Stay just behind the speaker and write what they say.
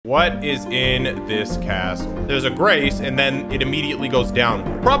What is in this castle? There's a grace, and then it immediately goes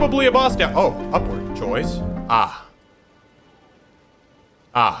down. Probably a boss down. Oh, upward choice. Ah.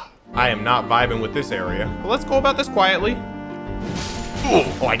 I am not vibing with this area. But let's go about this quietly.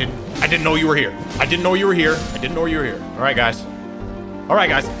 Oh, I didn't know you were here. I didn't know you were here. I didn't know you were here. All right, guys. All right,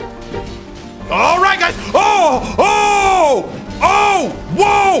 guys. All right, guys. Oh!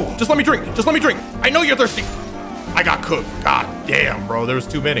 Whoa! Just let me drink. Just let me drink. I know you're thirsty. I got cooked. God damn, bro. There's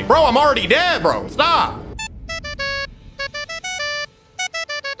too many. Bro, I'm already dead, bro. Stop.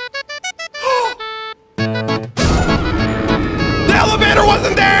 The elevator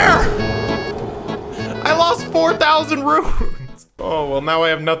wasn't there. I lost 4,000 runes. Oh, well, now I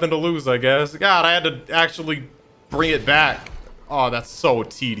have nothing to lose, I guess. God, I had to actually bring it back. Oh, that's so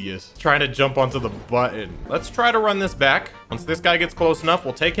tedious. Trying to jump onto the button. Let's try to run this back. Once this guy gets close enough,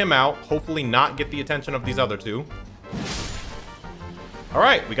 we'll take him out. Hopefully not get the attention of these other two. All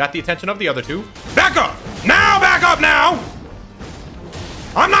right, we got the attention of the other two. Back up! Now back up now!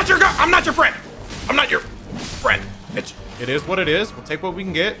 I'm not your friend. I'm not your friend, bitch. It is what it is. We'll take what we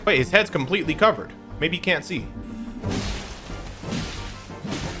can get. Wait, his head's completely covered. Maybe he can't see.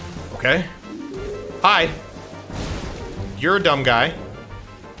 Okay. Hi. You're a dumb guy.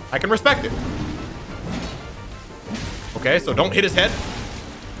 I can respect it. Okay, so don't hit his head.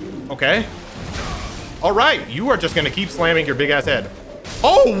 Okay. All right, you are just gonna keep slamming your big ass head.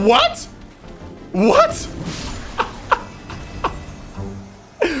 Oh, what? What?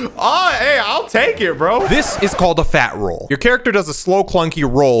 Oh, hey, I'll take it, bro. This is called a fat roll. Your character does a slow, clunky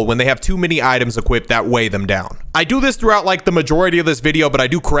roll when they have too many items equipped that weigh them down. I do this throughout like the majority of this video, but I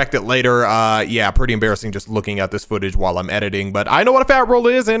do correct it later. Yeah, pretty embarrassing just looking at this footage while I'm editing, but I know what a fat roll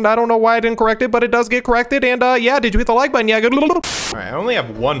is, and I don't know why I didn't correct it, but it does get corrected. And yeah, did you hit the like button? Yeah, good. All right, I only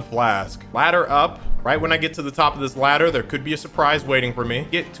have one flask. Ladder up. Right when I get to the top of this ladder, there could be a surprise waiting for me.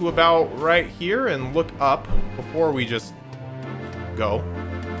 Get to about right here and look up before we just go.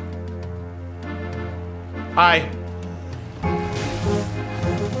 Hi.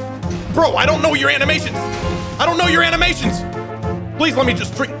 Bro, I don't know your animations. I don't know your animations. Please let me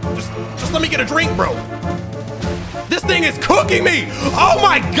just drink. Just let me get a drink, bro. This thing is cooking me. Oh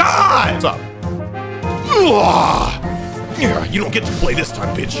my God. What's up? Ugh. Yeah, you don't get to play this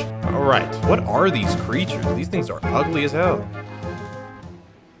time, bitch. All right, what are these creatures? These things are ugly as hell.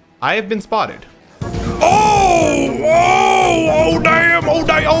 I have been spotted. Oh, damn, oh,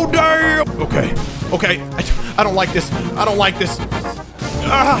 damn. Okay, I don't like this. I don't like this.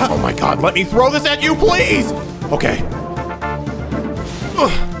 Oh my God, let me throw this at you, please. Okay.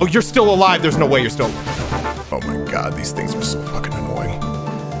 Oh, you're still alive. There's no way you're still. Oh my God, these things are so fucking annoying.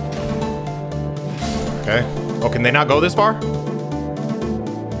 Okay. Oh, can they not go this far?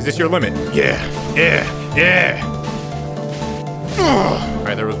 Is this your limit? Yeah. All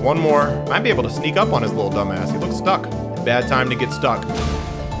right, there was one more. Might be able to sneak up on his little dumbass. He looks stuck. Bad time to get stuck.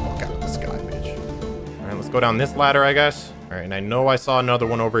 Fuck out of this guy, bitch. All right, let's go down this ladder, I guess. All right, and I know I saw another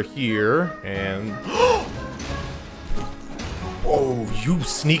one over here, and... Oh, you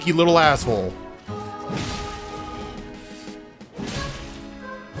sneaky little asshole.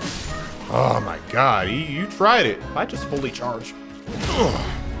 Oh my God, you tried it. I just fully charge.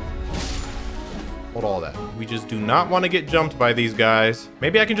 Ugh. Hold all that. We just do not want to get jumped by these guys.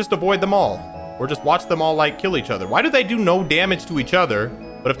 Maybe I can just avoid them all. Or just watch them all like kill each other. Why do they do no damage to each other?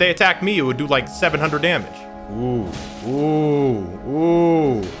 But if they attack me, it would do like 700 damage. Ooh.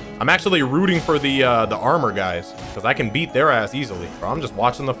 I'm actually rooting for the armor guys, because I can beat their ass easily. Bro, I'm just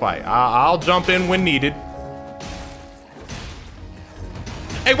watching the fight. I'll jump in when needed.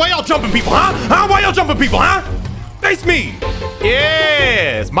 Hey, why y'all jumping people, huh? Why y'all jumping people, huh? Face me.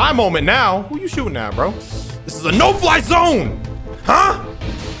 Yeah, it's my moment now. Who you shooting at, bro? This is a no-fly zone, huh?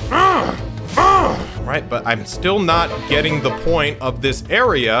 Right, but I'm still not getting the point of this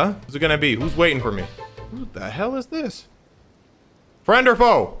area. Who's it gonna be? Who's waiting for me? Who the hell is this? Friend or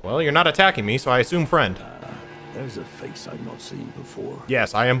foe? Well, you're not attacking me, so I assume friend. There's a face I've not seen before.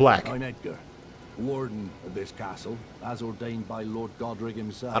 Yes, I am black. I'm Edgar, warden of this castle, as ordained by Lord Godric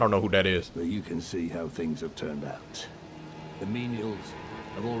himself. I don't know who that is. But you can see how things have turned out. The menials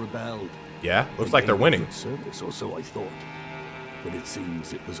have all rebelled. Yeah, looks like they're winning. Good service, or so I thought. But it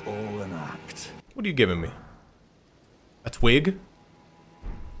seems it was all an act. What are you giving me? A twig?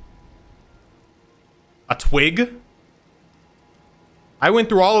 A twig? I went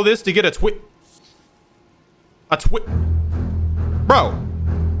through all of this to get a twig. A twig. Bro.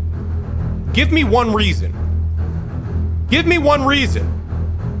 Give me one reason. Give me one reason.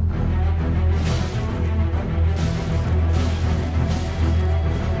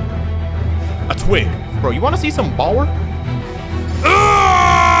 A twig. Bro, you want to see some baller?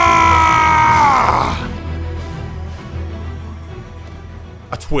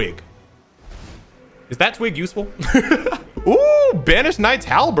 twig. Is that twig useful? Ooh, Banished Knight's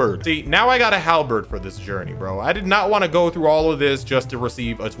halberd. See, now I got a halberd for this journey, bro. I did not want to go through all of this just to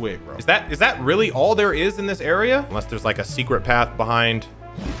receive a twig, bro. Is that really all there is in this area? Unless there's like a secret path behind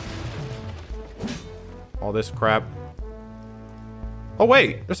all this crap. Oh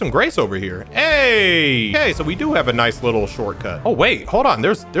wait, there's some grace over here. Hey! Okay, so we do have a nice little shortcut. Oh wait, hold on.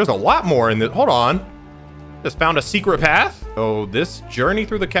 There's a lot more in this. Hold on. Just found a secret path. Oh, this journey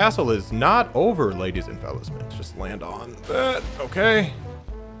through the castle is not over, ladies and fellas. Let's just land on that. Okay.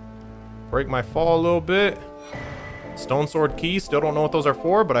 Break my fall a little bit. Stone sword keys. Still don't know what those are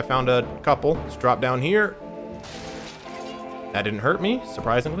for, but I found a couple. Let's drop down here. That didn't hurt me,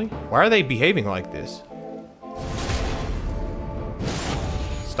 surprisingly. Why are they behaving like this?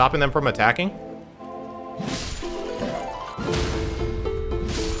 Stopping them from attacking?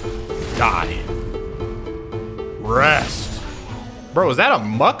 Die. Rest. Bro, is that a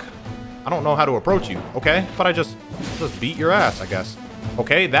muck? I don't know how to approach you. Okay, but I just beat your ass, I guess.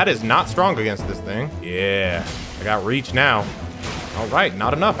 Okay, that is not strong against this thing. Yeah, I got reach now. All right,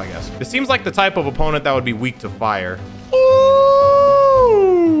 not enough, I guess. This seems like the type of opponent that would be weak to fire.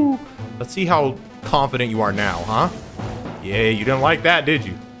 Ooh! Let's see how confident you are now, huh? Yeah, you didn't like that, did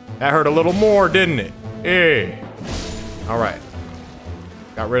you? That hurt a little more, didn't it? Yeah. All right.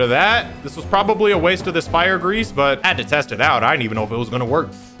 Got rid of that. This was probably a waste of this fire grease, but I had to test it out. I didn't even know if it was gonna work.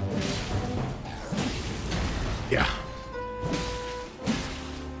 Yeah.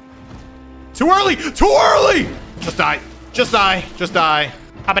 Too early! Too early! Just die. Just die. Just die.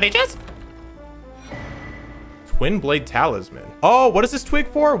 How about just? Twin Blade Talisman. Oh, what is this twig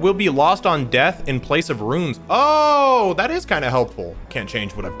for? Will be lost on death in place of runes. Oh, that is kind of helpful. Can't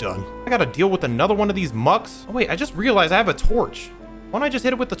change what I've done. I gotta deal with another one of these mucks. Oh wait, I just realized I have a torch. Why don't I just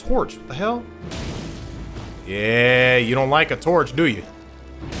hit it with the torch? What the hell? Yeah, you don't like a torch, do you?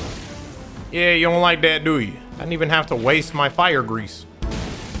 Yeah, you don't like that, do you? I didn't even have to waste my fire grease.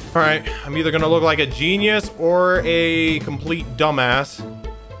 All right, I'm either gonna look like a genius or a complete dumbass,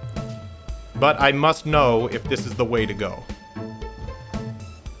 but I must know if this is the way to go.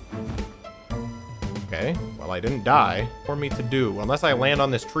 Okay, well, I didn't die. For me to do, unless I land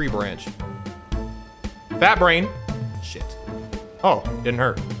on this tree branch. Fat brain. Shit. Oh, didn't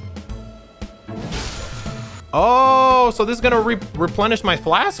hurt. Oh, so this is gonna replenish my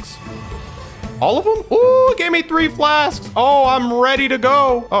flasks? All of them? Ooh, it gave me 3 flasks. Oh, I'm ready to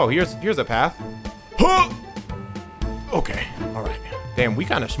go. Oh, here's a path. Huh. Okay, all right. Damn, we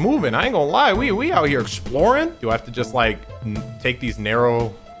kind of schmoving. I ain't gonna lie. We out here exploring. Do I have to just like take these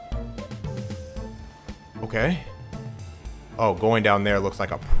narrow? Okay. Oh, going down there looks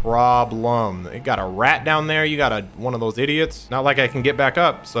like a problem. It got a rat down there. You got one of those idiots. Not like I can get back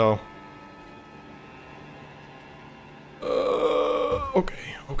up, so.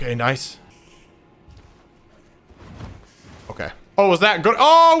 Okay, nice. Okay. Oh, was that good?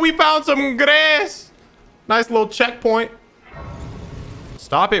 Oh, we found some grass. Nice little checkpoint.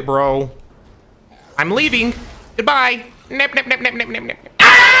 Stop it, bro. I'm leaving. Goodbye. Nip, nip, nip, nip, nip, nip, nip.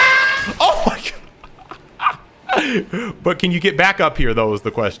 Ah! Oh my God. But can you get back up here, though, is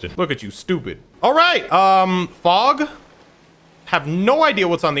the question. Look at you, stupid. All right, fog. Have no idea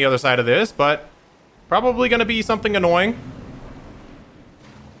what's on the other side of this, but probably gonna be something annoying.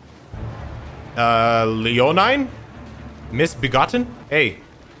 Leonine Misbegotten. Hey.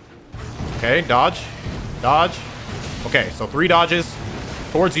 Okay, dodge. Dodge. Okay, so 3 dodges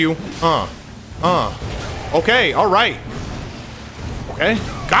towards you. Okay, all right. Okay.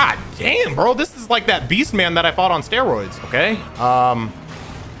 God damn, bro. This is like that beast man that I fought on steroids. Okay.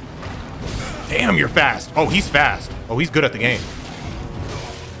 Damn, you're fast. Oh, he's fast. Oh, he's good at the game.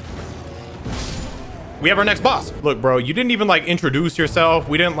 We have our next boss. Look, bro, you didn't even like introduce yourself.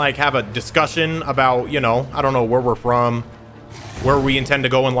 We didn't like have a discussion about, you know, I don't know where we're from, where we intend to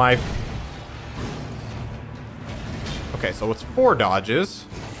go in life. Okay, so it's 4 dodges.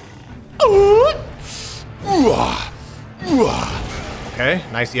 Okay,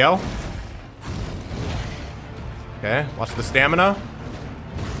 nice yell. Okay, watch the stamina.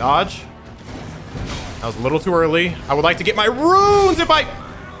 Dodge. That was a little too early. I would like to get my runes if I...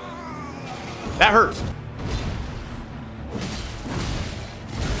 That hurts.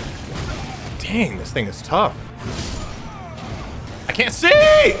 Dang, this thing is tough. I can't see!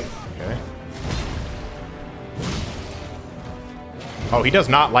 Okay. Oh, he does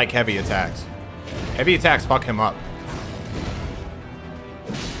not like heavy attacks. Heavy attacks fuck him up.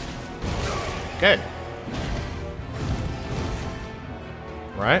 Okay.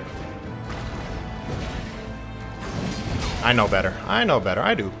 Right? I know better. I know better.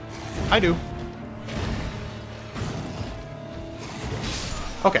 I do. I do.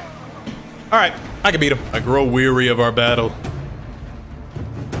 Okay. All right, I can beat him. I grow weary of our battle.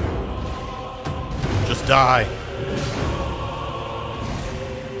 Just die.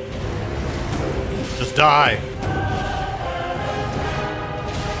 Just die.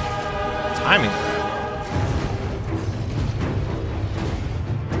 Timing.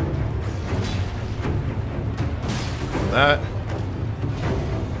 That.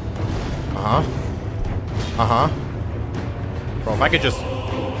 Bro, if I could just...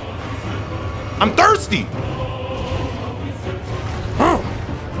 I'm thirsty!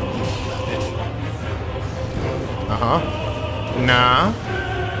 Nah.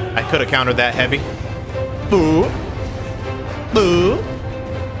 I could have countered that heavy. Boo. Boo.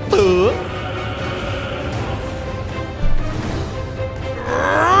 Boo.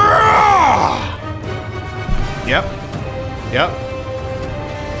 Yep. Yep.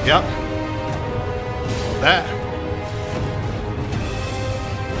 Yep. That.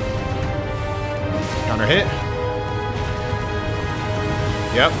 Counter hit.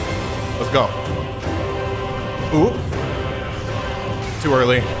 Yep. Let's go. Ooh. Too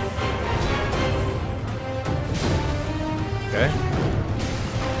early. Okay.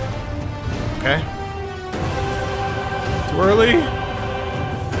 Okay. Too early.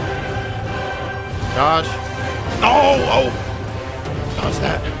 Dodge. Oh! Dodge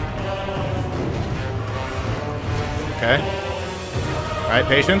that. Okay. All right,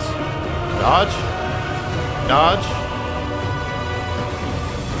 patience. Dodge. Dodge.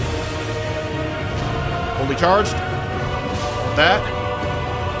 Fully charged. That.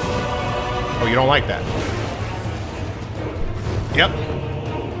 Oh, you don't like that. Yep.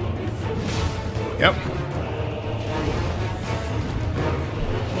 Yep.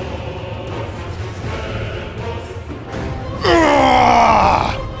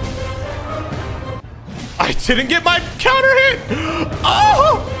 I didn't get my counter hit.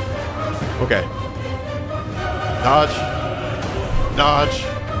 Oh. Okay. Dodge. Dodge.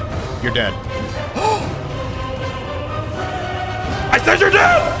 You're dead. I said you're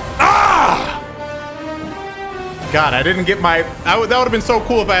dead. Ah! God, I didn't get my... that would have been so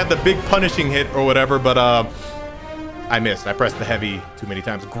cool if I had the big punishing hit or whatever, but I missed. I pressed the heavy too many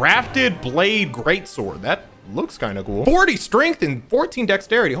times. Grafted Blade Greatsword. That looks kind of cool. 40 strength and 14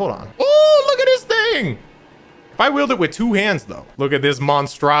 dexterity. Hold on. Oh, look at this thing. If I wield it with two hands, though. Look at this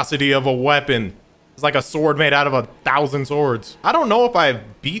monstrosity of a weapon. It's like a sword made out of 1,000 swords. I don't know if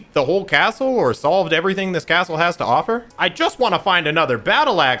I've beat the whole castle or solved everything this castle has to offer. I just want to find another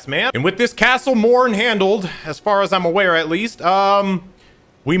battle axe, man. And with this Castle Morne handled, as far as I'm aware at least,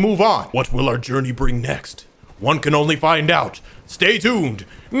 we move on. What will our journey bring next? One can only find out. Stay tuned.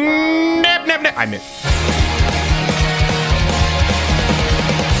 Nap, nap, nap. I missed.